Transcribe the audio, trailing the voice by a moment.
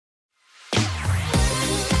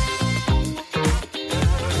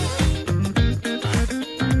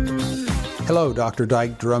Hello, Dr.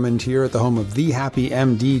 Dyke Drummond here at the home of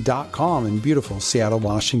thehappymd.com in beautiful Seattle,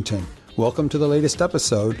 Washington. Welcome to the latest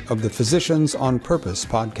episode of the Physicians on Purpose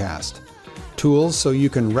podcast. Tools so you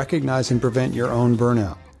can recognize and prevent your own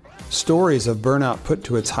burnout. Stories of burnout put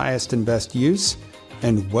to its highest and best use,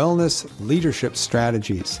 and wellness leadership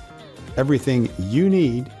strategies. Everything you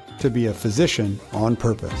need to be a physician on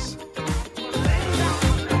purpose.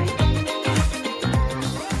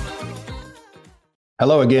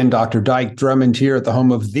 Hello again, Dr. Dyke Drummond here at the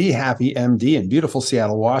home of The Happy MD in beautiful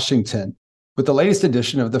Seattle, Washington, with the latest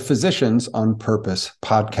edition of the Physicians on Purpose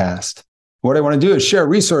podcast. What I want to do is share a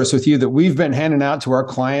resource with you that we've been handing out to our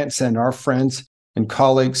clients and our friends and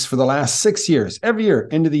colleagues for the last 6 years, every year,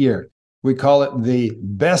 end of the year. We call it the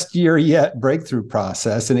Best Year Yet Breakthrough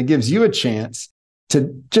Process, and it gives you a chance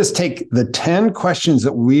to just take the 10 questions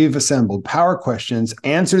that we've assembled, power questions,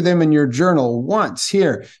 answer them in your journal once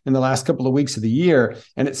here in the last couple of weeks of the year,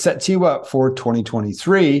 and it sets you up for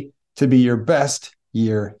 2023 to be your best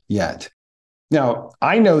year yet. Now,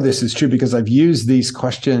 I know this is true because I've used these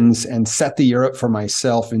questions and set the year up for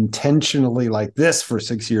myself intentionally like this for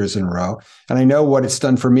 6 years in a row. And I know what it's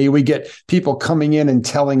done for me. We get people coming in and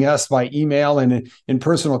telling us by email and in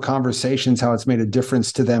personal conversations how it's made a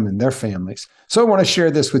difference to them and their families. So I want to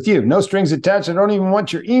share this with you. No strings attached. I don't even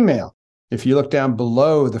want your email. If you look down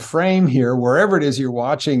below the frame here, wherever it is you're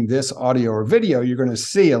watching this audio or video, you're going to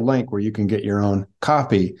see a link where you can get your own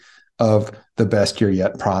copy of the Best Year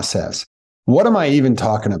Yet process. What am I even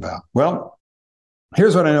talking about? Well,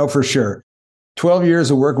 here's what I know for sure. 12 years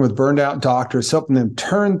of working with burned out doctors, helping them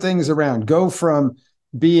turn things around, go from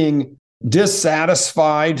being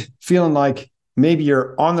dissatisfied, feeling like maybe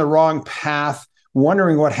you're on the wrong path,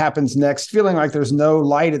 wondering what happens next, feeling like there's no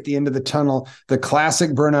light at the end of the tunnel, the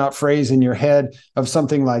classic burnout phrase in your head of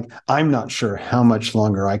something like, I'm not sure how much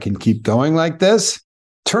longer I can keep going like this.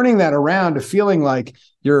 Turning that around to feeling like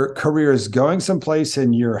your career is going someplace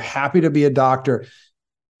and you're happy to be a doctor,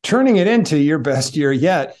 turning it into your best year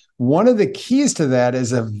yet. One of the keys to that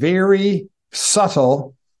is a very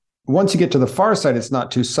subtle, once you get to the far side, it's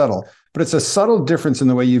not too subtle, but it's a subtle difference in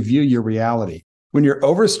the way you view your reality. When you're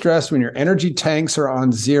overstressed, when your energy tanks are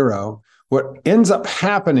on zero, what ends up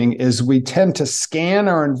happening is we tend to scan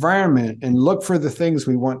our environment and look for the things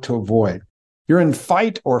we want to avoid. You're in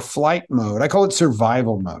fight or flight mode. I call it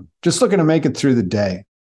survival mode, just looking to make it through the day.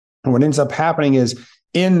 And what ends up happening is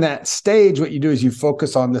in that stage, what you do is you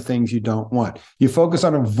focus on the things you don't want. You focus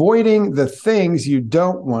on avoiding the things you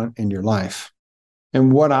don't want in your life.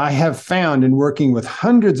 And what I have found in working with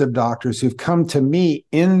hundreds of doctors who've come to me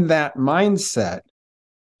in that mindset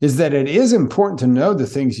is that it is important to know the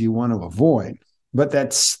things you want to avoid, but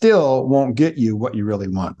that still won't get you what you really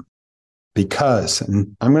want. Because,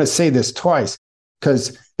 and I'm going to say this twice,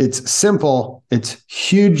 because it's simple, it's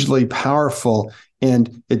hugely powerful,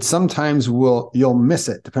 and it sometimes you'll miss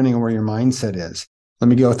it depending on where your mindset is. Let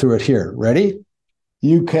me go through it here. Ready?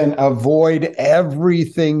 You can avoid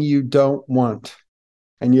everything you don't want,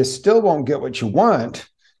 and you still won't get what you want,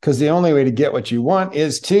 because the only way to get what you want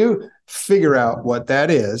is to figure out what that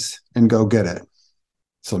is and go get it.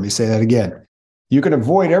 So let me say that again. You can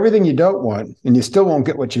avoid everything you don't want, and you still won't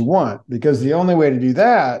get what you want, because the only way to do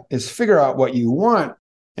that is figure out what you want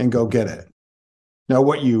and go get it. Now,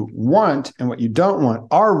 what you want and what you don't want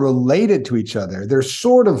are related to each other. They're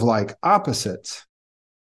sort of like opposites.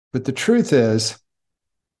 But the truth is,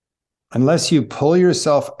 unless you pull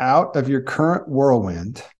yourself out of your current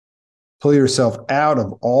whirlwind, pull yourself out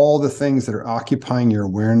of all the things that are occupying your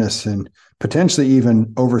awareness and potentially even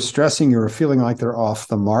overstressing you or feeling like they're off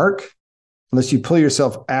the mark, unless you pull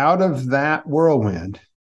yourself out of that whirlwind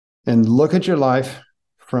and look at your life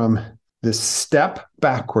from this step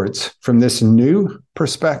backwards, from this new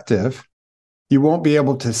perspective, you won't be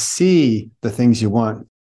able to see the things you want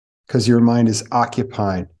because your mind is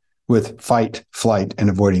occupied with fight, flight, and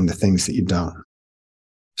avoiding the things that you don't.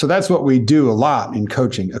 So that's what we do a lot in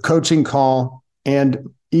coaching, a coaching call, and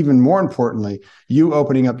even more importantly, you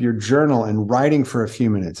opening up your journal and writing for a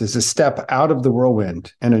few minutes is a step out of the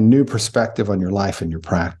whirlwind and a new perspective on your life and your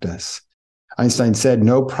practice. Einstein said,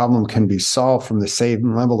 no problem can be solved from the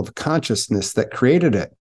same level of consciousness that created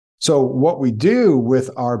it. So what we do with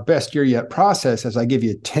our Best Year Yet process is I give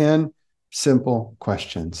you 10 simple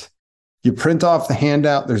questions. You print off the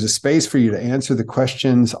handout. There's a space for you to answer the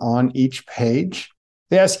questions on each page.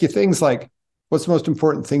 They ask you things like, what's the most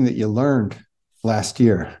important thing that you learned last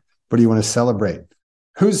year? What do you want to celebrate?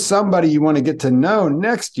 Who's somebody you want to get to know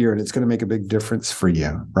next year? And it's going to make a big difference for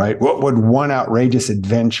you, right? What would one outrageous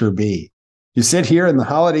adventure be? You sit here in the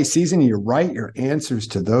holiday season and you write your answers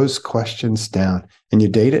to those questions down and you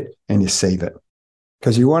date it and you save it.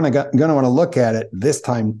 because you're going to want to look at it this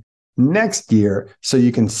time next year so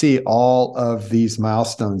you can see all of these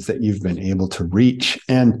milestones that you've been able to reach.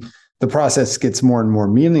 And the process gets more and more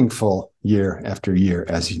meaningful year after year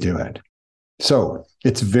as you do it. So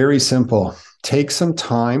it's very simple. Take some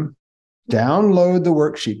time, download the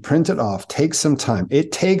worksheet, print it off, take some time.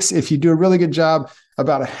 It takes, if you do a really good job,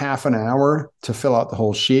 about a half an hour to fill out the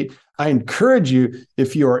whole sheet. I encourage you,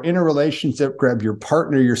 if you are in a relationship, grab your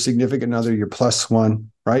partner, your significant other, your plus one,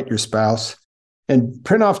 right? Your spouse, and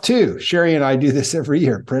print off two. Sherry and I do this every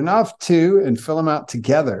year. Print off two and fill them out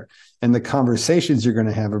together. And the conversations you're going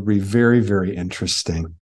to have will be very, very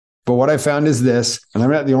interesting. But what I found is this, and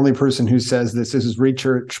I'm not the only person who says this is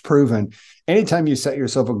research proven. Anytime you set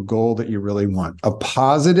yourself a goal that you really want, a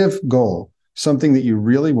positive goal, something that you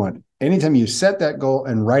really want, anytime you set that goal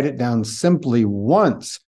and write it down simply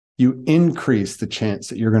once, you increase the chance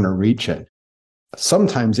that you're going to reach it.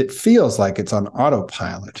 Sometimes it feels like it's on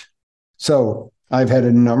autopilot. So I've had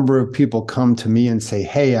a number of people come to me and say,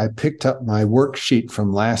 hey, I picked up my worksheet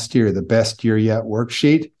from last year, the Best Year Yet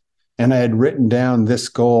worksheet, and I had written down this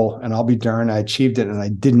goal, and I'll be darned, I achieved it, and I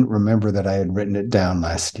didn't remember that I had written it down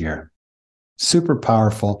last year. Super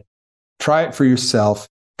powerful. Try it for yourself.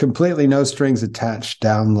 Completely no strings attached,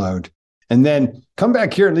 download. And then come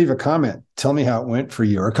back here and leave a comment. Tell me how it went for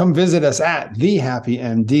you, or come visit us at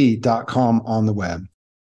thehappymd.com on the web.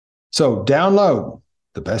 So download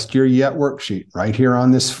the Best Year Yet worksheet right here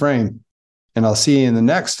on this frame. And I'll see you in the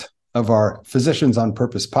next of our Physicians on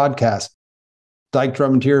Purpose podcast. Dyke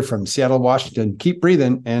Drummond here from Seattle, Washington. Keep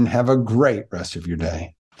breathing and have a great rest of your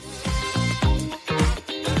day.